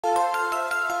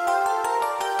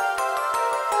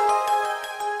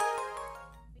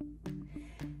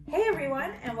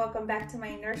welcome back to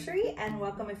my nursery, and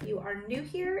welcome if you are new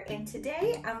here. And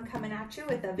today I'm coming at you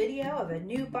with a video of a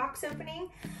new box opening.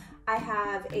 I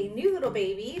have a new little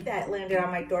baby that landed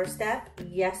on my doorstep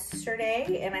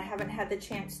yesterday, and I haven't had the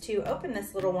chance to open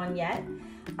this little one yet.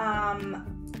 I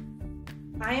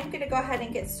am gonna go ahead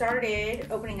and get started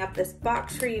opening up this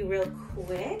box for you real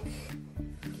quick.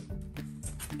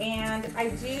 And I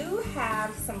do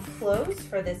have some clothes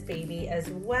for this baby as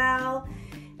well.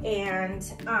 And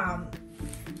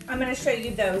I'm gonna show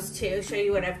you those too, show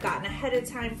you what I've gotten ahead of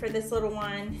time for this little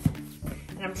one.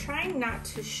 And I'm trying not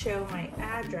to show my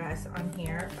address on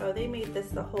here. Oh, they made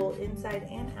this the whole inside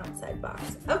and outside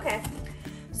box. Okay,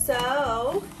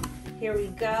 so here we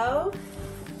go.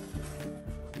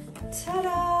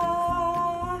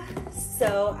 Ta-da!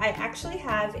 So I actually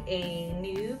have a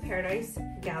new Paradise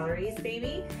Galleries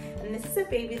baby, and this is a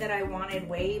baby that I wanted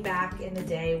way back in the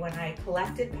day when I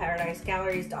collected Paradise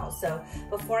Galleries dolls. So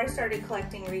before I started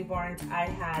collecting reborns, I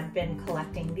had been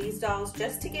collecting these dolls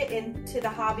just to get into the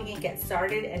hobby and get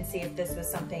started and see if this was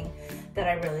something that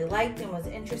I really liked and was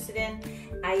interested in.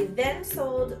 I then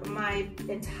sold my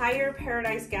entire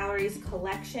Paradise Galleries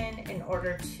collection in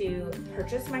order to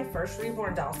purchase my first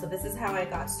reborn doll. So this is how I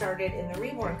got started in the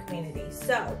reborn community.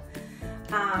 So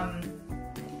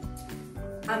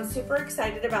I'm super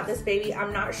excited about this baby.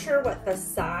 I'm not sure what the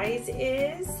size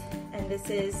is, and this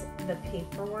is the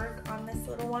paperwork on this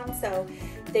little one. So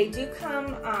they do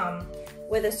come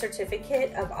with a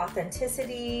certificate of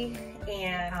authenticity,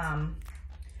 and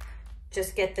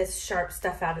just get this sharp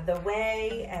stuff out of the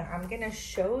way. And I'm gonna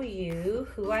show you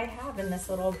who I have in this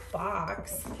little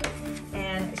box.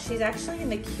 And she's actually in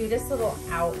the cutest little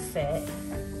outfit.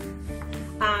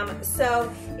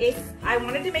 So if I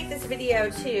wanted to make this video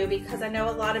too, because I know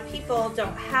a lot of people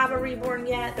don't have a reborn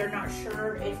yet. They're not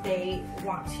sure if they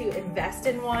want to invest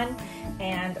in one.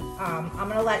 And I'm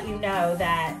gonna let you know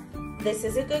that this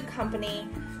is a good company.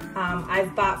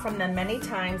 I've bought from them many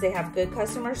times. They have good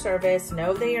customer service.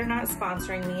 No, they are not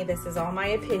sponsoring me. This is all my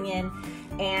opinion.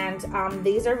 And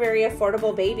these are very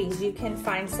affordable babies. You can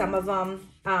find some of them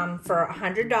for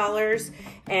 $100,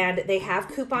 and they have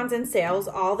coupons and sales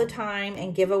all the time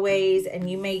and giveaways, and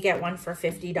you may get one for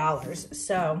 $50.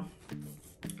 So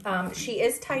she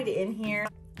is tied in here.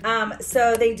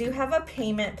 So they do have a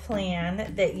payment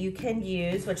plan that you can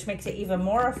use, which makes it even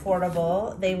more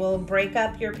affordable. They will break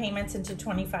up your payments into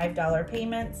 $25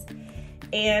 payments,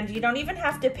 and you don't even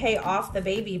have to pay off the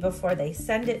baby before they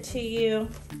send it to you.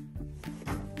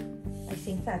 I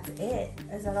think that's it.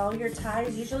 Is that all your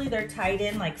ties? Usually they're tied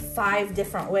in like 5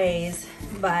 different ways,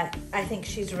 but I think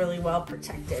she's really well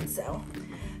protected. So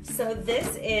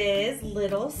this is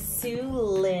little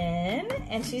Su-Lin,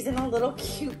 and she's in a little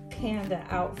cute panda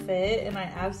outfit, and I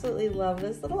absolutely love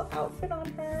this little outfit on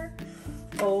her.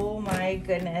 Oh my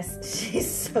goodness, she's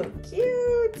so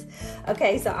cute.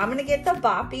 Okay, so I'm gonna get the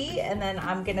boppy, and then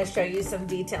I'm gonna show you some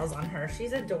details on her.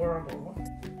 She's adorable.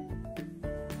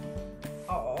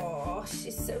 Oh,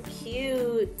 she's so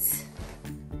cute.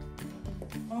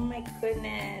 Oh my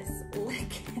goodness, look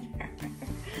at her.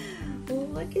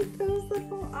 Look at those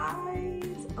little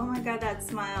eyes. Oh my God, that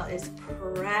smile is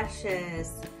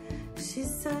precious.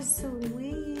 She's so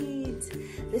sweet.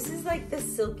 This is like the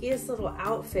silkiest little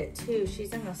outfit too.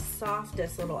 She's in the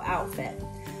softest little outfit.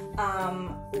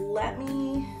 Let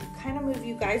me kind of move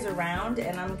you guys around,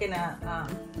 and I'm gonna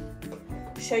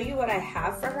show you what I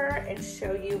have for her and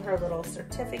show you her little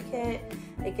certificate.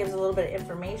 It gives a little bit of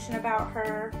information about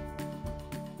her.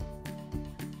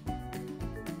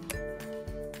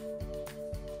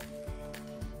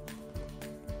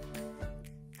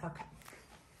 Okay.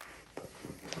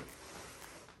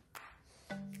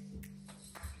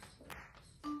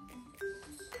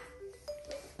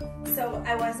 So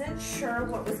I wasn't sure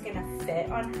what was gonna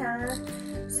fit on her,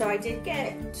 so I did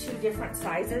get 2 different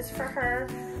sizes for her.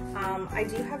 I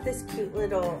do have this cute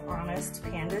little Honest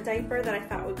Panda diaper that I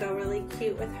thought would go really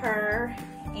cute with her,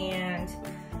 and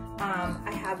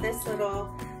I have this little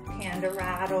panda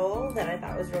rattle that I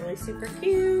thought was really super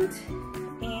cute,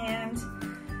 and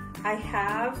I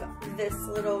have this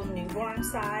little newborn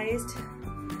sized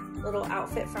little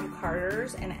outfit from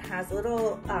Carter's, and it has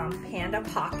little panda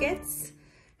pockets.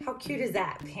 How cute is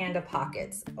that? Panda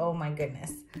pockets. Oh my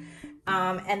goodness.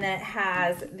 And then it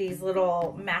has these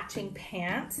little matching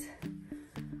pants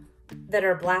that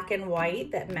are black and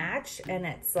white that match, and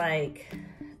it's like,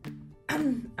 I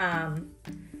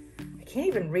can't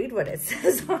even read what it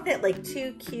says on it, like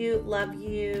too cute, love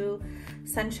you,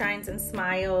 sunshines and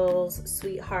smiles,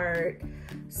 sweetheart,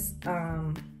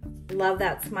 Love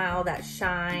that smile that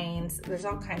shines. There's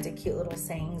all kinds of cute little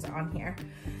sayings on here.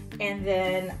 And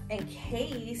then in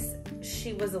case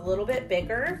she was a little bit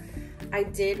bigger, I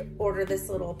did order this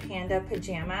little panda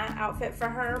pajama outfit for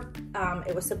her.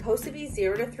 It was supposed to be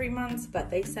 0 to 3 months, but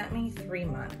they sent me 3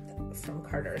 months from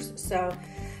Carter's. So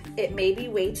it may be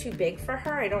way too big for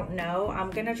her. I don't know. I'm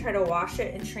gonna try to wash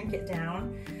it and shrink it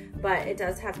down, but it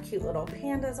does have cute little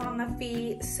pandas on the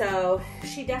feet. So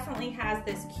she definitely has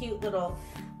this cute little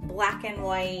black and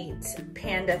white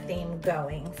panda theme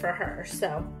going for her.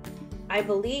 So I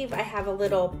believe I have a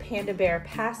little panda bear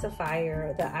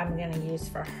pacifier that I'm gonna use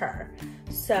for her.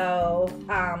 So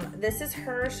this is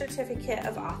her certificate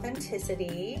of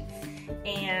authenticity,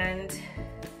 and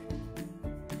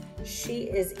she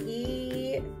is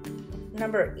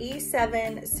number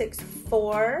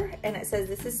E764, and it says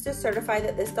this is to certify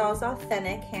that this doll is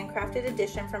authentic, handcrafted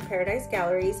edition from Paradise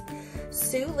Galleries.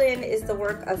 Su-Lin is the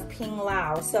work of Ping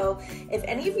Lao. So if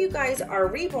any of you guys are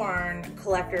reborn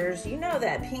collectors, you know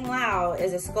that Ping Lao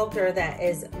is a sculptor that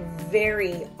is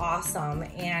very awesome,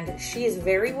 and she is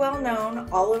very well known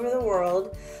all over the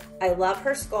world. I love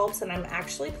her sculpts, and I'm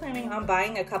actually planning on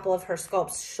buying a couple of her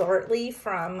sculpts shortly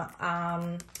from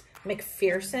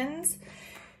McPherson's.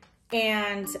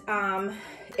 And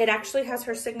it actually has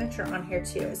her signature on here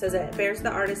too. It says it bears the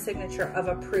artist's signature of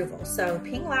approval. So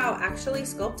Ping Lao actually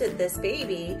sculpted this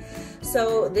baby.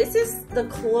 So this is the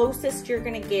closest you're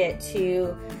gonna get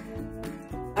to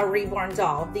a reborn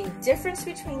doll. The difference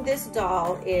between this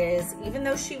doll is, even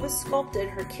though she was sculpted,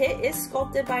 her kit is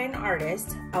sculpted by an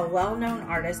artist, a well-known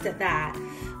artist at that,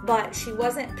 but she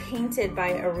wasn't painted by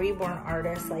a reborn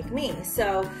artist like me.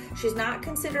 So she's not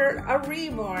considered a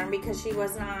reborn because she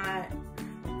was not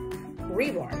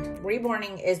reborn.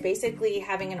 Reborning is basically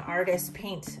having an artist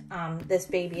paint this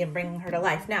baby and bringing her to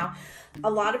life. Now, a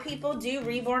lot of people do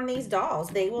reborn these dolls.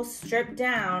 They will strip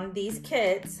down these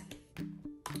kits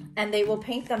and they will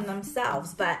paint them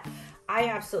themselves, but I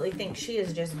absolutely think she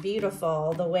is just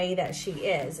beautiful the way that she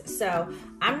is. So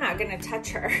I'm not gonna touch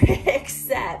her,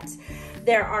 except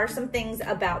there are some things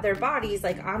about their bodies,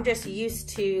 like I'm just used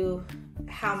to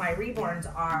how my reborns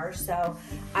are, so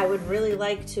I would really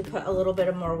like to put a little bit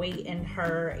of more weight in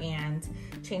her and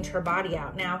change her body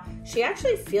out. Now, she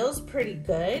actually feels pretty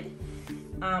good.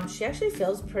 She actually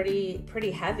feels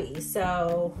pretty heavy,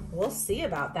 so we'll see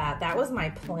about that. That was my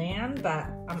plan, but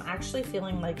I'm actually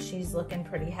feeling like she's looking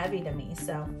pretty heavy to me.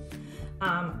 So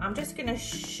I'm just gonna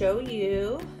show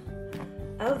you.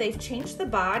 Oh, they've changed the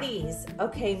bodies.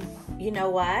 Okay, you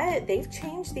know what? They've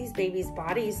changed these babies'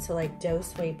 bodies to like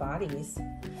dose weight bodies.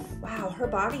 Wow, her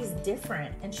body's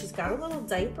different, and she's got a little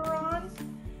diaper on.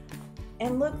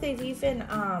 And look, they've even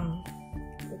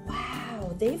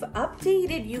wow, they've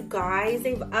updated, you guys.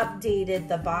 They've updated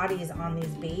the bodies on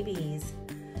these babies.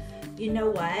 You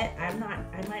know what? I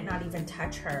might not even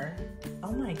touch her.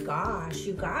 Oh my gosh,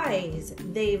 you guys,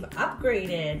 they've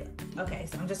upgraded. Okay,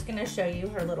 so I'm just gonna show you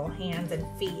her little hands and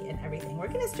feet and everything. We're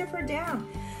gonna strip her down.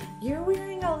 You're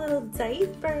wearing a little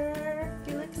diaper.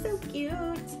 You look so cute.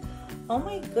 Oh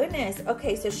my goodness.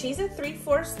 Okay, so she's a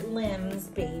 3/4 limbs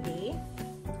baby.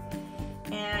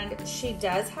 And she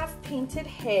does have painted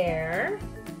hair.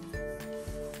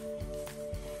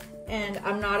 And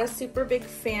I'm not a super big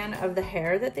fan of the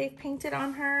hair that they've painted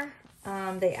on her.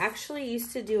 They actually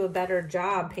used to do a better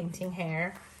job painting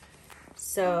hair.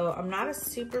 So I'm not a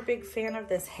super big fan of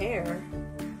this hair,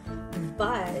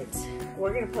 but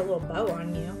we're gonna put a little bow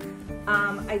on you.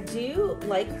 I do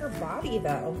like her body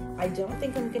though. I don't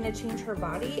think I'm gonna change her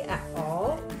body at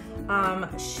all.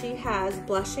 She has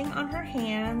blushing on her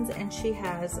hands, and she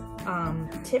has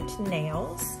tipped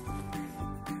nails.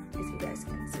 If you guys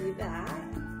can see that.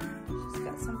 She's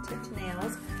got some tipped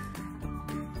nails.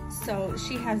 So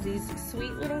she has these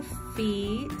sweet little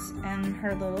feet, and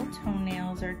her little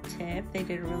toenails are tipped. They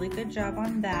did a really good job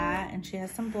on that, and she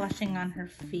has some blushing on her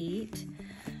feet.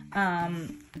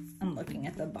 I'm looking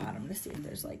at the bottom to see if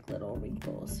there's like little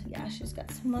wrinkles. Yeah, she's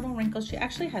got some little wrinkles. She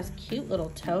actually has cute little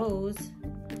toes.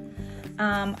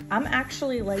 I'm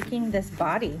actually liking this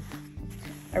body.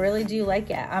 I really do like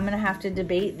it. I'm gonna have to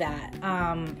debate that.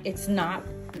 It's not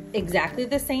exactly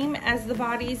the same as the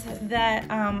bodies that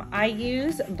I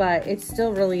use, but it's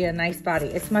still really a nice body.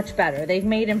 It's much better. They've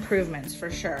made improvements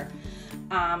for sure.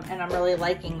 And I'm really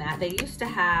liking that. They used to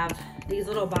have these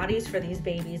little bodies for these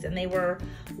babies, and they were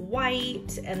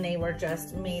white, and they were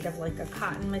just made of like a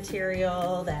cotton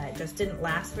material that just didn't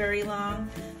last very long.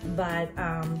 But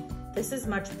this is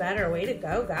much better. Way to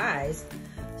go, guys.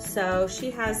 So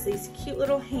she has these cute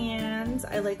little hands.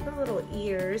 I like her little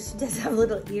ears. She does have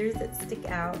little ears that stick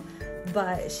out.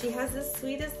 but she has the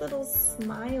sweetest little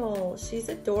smile. She's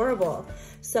adorable.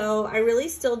 So I really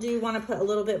still do want to put a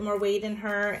little bit more weight in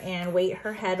her and weight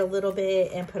her head a little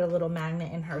bit and put a little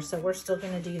magnet in her. So we're still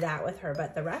going to do that with her,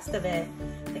 but the rest of it,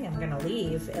 I think I'm going to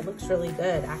leave. It looks really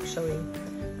good, actually.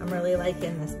 I'm really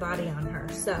liking this body on her.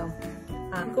 So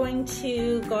I'm going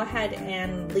to go ahead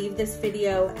and leave this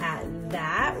video at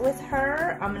that with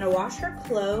her. I'm going to wash her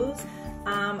clothes.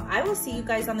 I will see you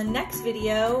guys on the next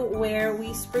video where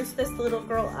we spruce this little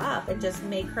girl up and just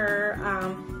make her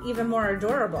even more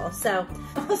adorable. So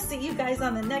I'll see you guys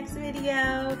on the next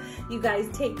video. You guys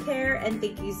take care and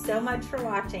thank you so much for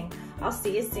watching. I'll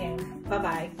see you soon.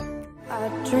 Bye-bye. I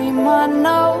dream I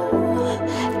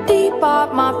know deep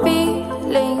up my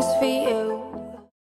feelings for you.